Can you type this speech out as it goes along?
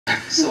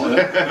Sort of.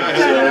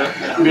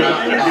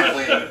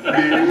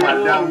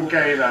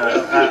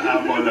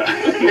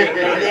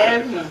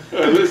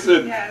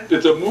 Listen,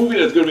 it's a movie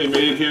that's going to be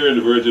made here in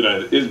the Virgin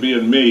Islands. Is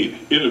being made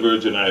in the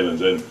Virgin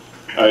Islands, and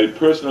I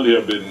personally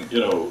have been, you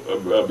know,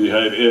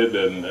 behind Ed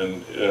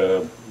and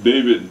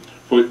David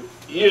for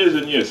years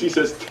and years. He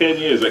says 10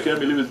 years. I can't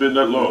believe it's been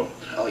that long.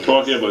 Oh, yes.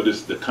 Talking about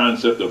this, the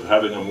concept of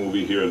having a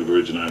movie here in the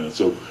Virgin Islands.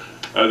 So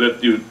I'll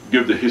let you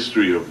give the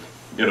history of,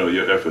 you know,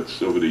 your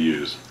efforts over the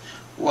years.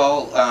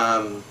 Well,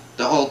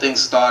 the whole thing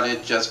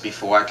started just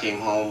before I came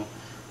home,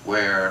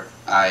 where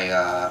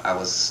I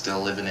was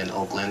still living in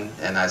Oakland,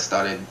 and I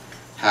started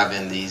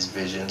having these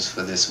visions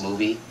for this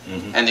movie.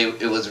 Mm-hmm. And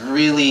it was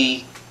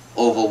really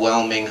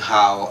overwhelming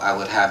how I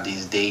would have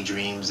these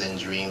daydreams and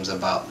dreams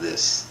about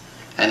this.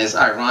 And it's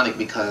ironic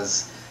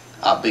because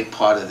a big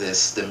part of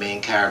this, the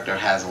main character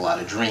has a lot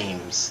of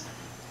dreams,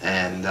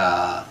 and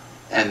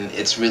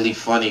it's really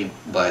funny,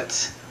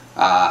 but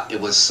it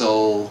was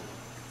so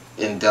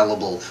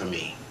indelible for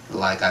me,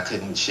 like I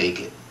couldn't shake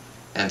it.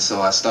 And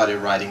so I started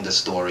writing the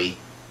story.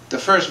 The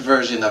first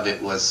version of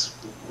it was,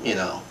 you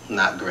know,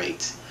 not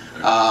great.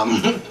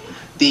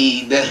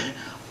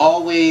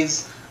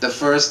 Always the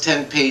first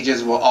 10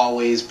 pages were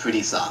always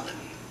pretty solid.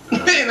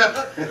 You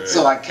know?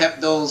 So I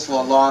kept those for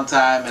a long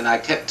time, and I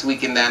kept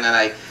tweaking that,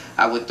 and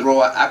I would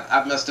throw.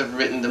 I must have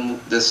written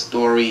the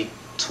story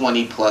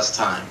 20 plus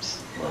times.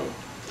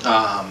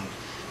 Wow.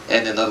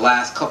 And in the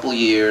last couple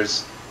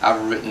years,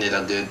 I've written it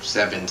a good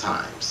 7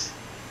 times,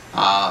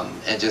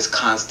 and just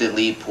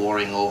constantly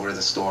poring over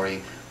the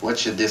story. What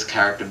should this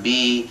character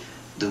be?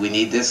 Do we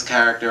need this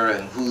character?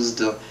 And who's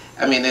the?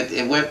 I mean,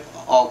 it went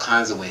all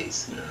kinds of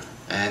ways. Yeah.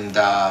 And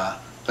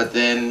but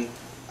then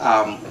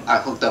I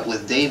hooked up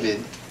with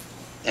David,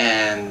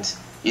 and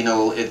you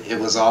know, it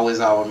was always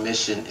our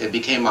mission. It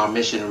became our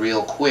mission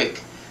real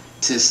quick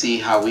to see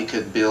how we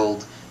could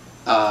build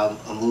a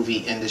movie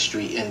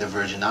industry in the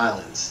Virgin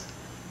Islands.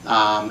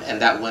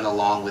 And that went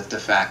along with the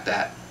fact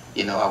that,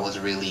 you know, I was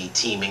really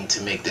teaming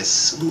to make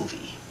this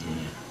movie.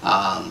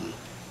 Mm-hmm.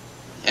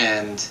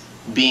 And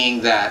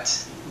being that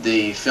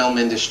the film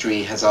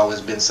industry has always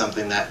been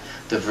something that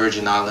the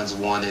Virgin Islands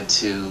wanted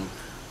to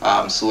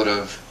sort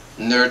of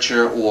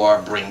nurture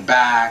or bring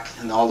back,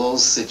 and all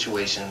those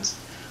situations,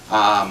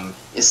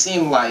 it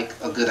seemed like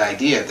a good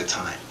idea at the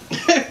time.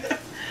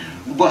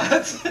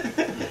 But,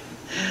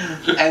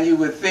 and you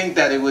would think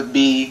that it would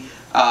be,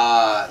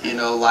 you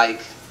know,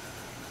 like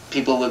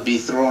people would be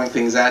throwing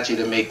things at you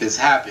to make this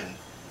happen,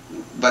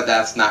 but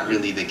that's not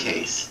really the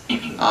case.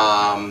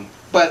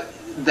 But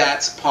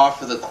that's par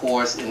for the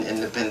course in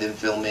independent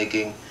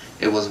filmmaking.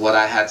 It was what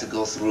I had to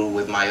go through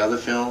with my other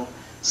film,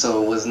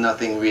 so it was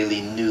nothing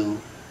really new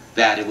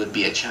that it would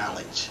be a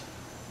challenge.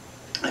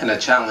 And a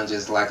challenge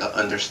is like an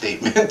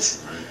understatement.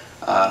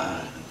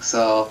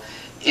 So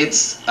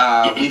it's,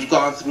 we've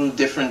gone through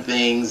different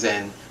things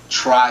and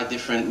tried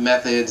different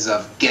methods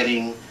of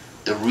getting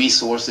the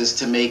resources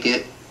to make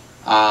it,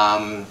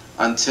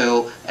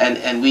 until,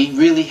 and we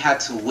really had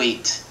to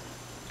wait,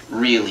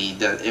 really,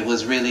 that it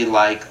was really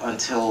like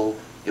until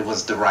it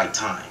was the right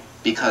time,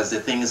 because the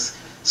things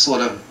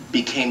sort of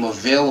became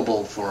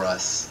available for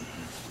us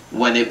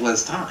when it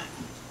was time.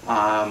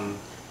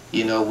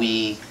 You know,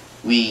 we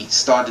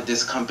started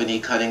this company,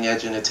 Cutting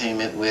Edge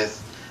Entertainment,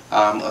 with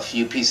a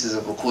few pieces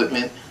of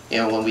equipment. You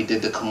know, when we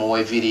did the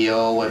Kamoy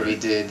video, when we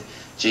did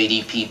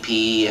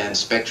JDPP and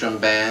Spectrum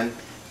Band,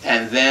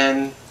 and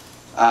then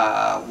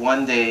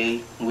one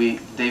day,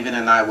 David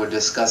and I were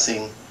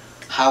discussing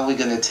how we're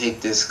going to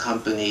take this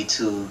company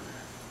to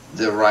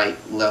the right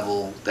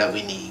level that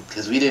we need,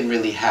 because we didn't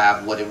really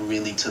have what it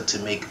really took to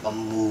make a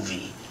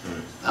movie.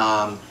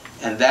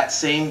 And that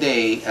same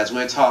day, as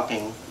we're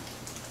talking,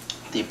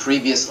 the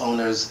previous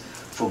owners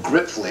for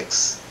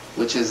Gripflix,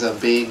 which is a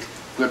big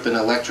grip and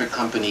electric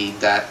company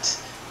that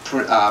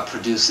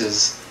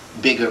produces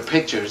bigger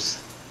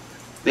pictures,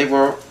 they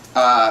were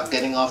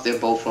getting off their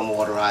boat from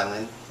Water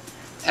Island,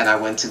 and I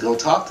went to go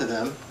talk to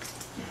them,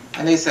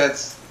 and they said,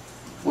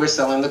 "We're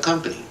selling the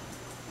company."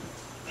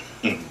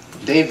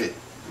 David.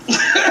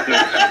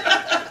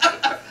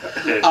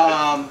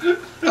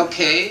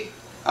 Okay,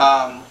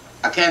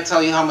 I can't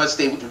tell you how much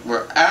they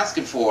were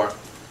asking for,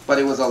 but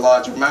it was a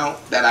large amount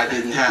that I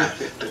didn't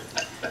have.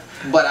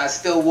 But I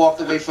still walked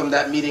away from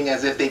that meeting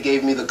as if they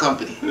gave me the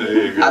company.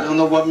 I don't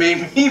know what made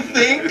me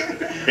think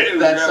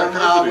that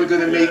somehow we're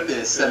going to make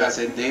this. And I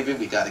said, David,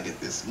 we got to get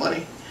this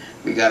money.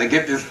 We got to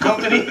get this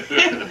company.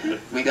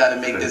 We got to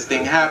make this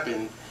thing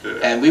happen.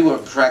 And we were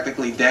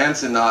practically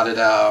dancing out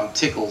at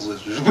Tickles,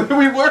 which was where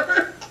we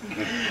were.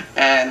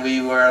 And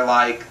we were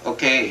like,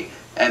 okay.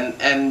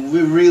 And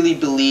we really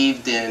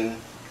believed in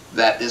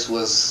that this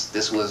was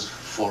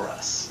for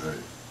us. Right.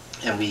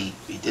 And we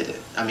did it.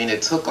 I mean,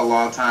 it took a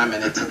long time,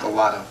 and it took a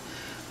lot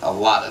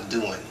of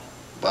doing,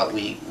 but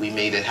we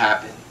made it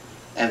happen.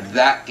 And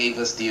that gave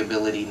us the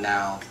ability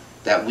now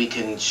that we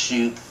can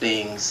shoot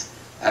things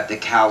at the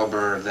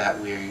caliber that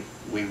we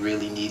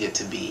really need it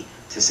to be,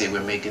 to say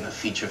we're making a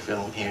feature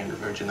film here in the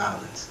Virgin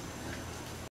Islands.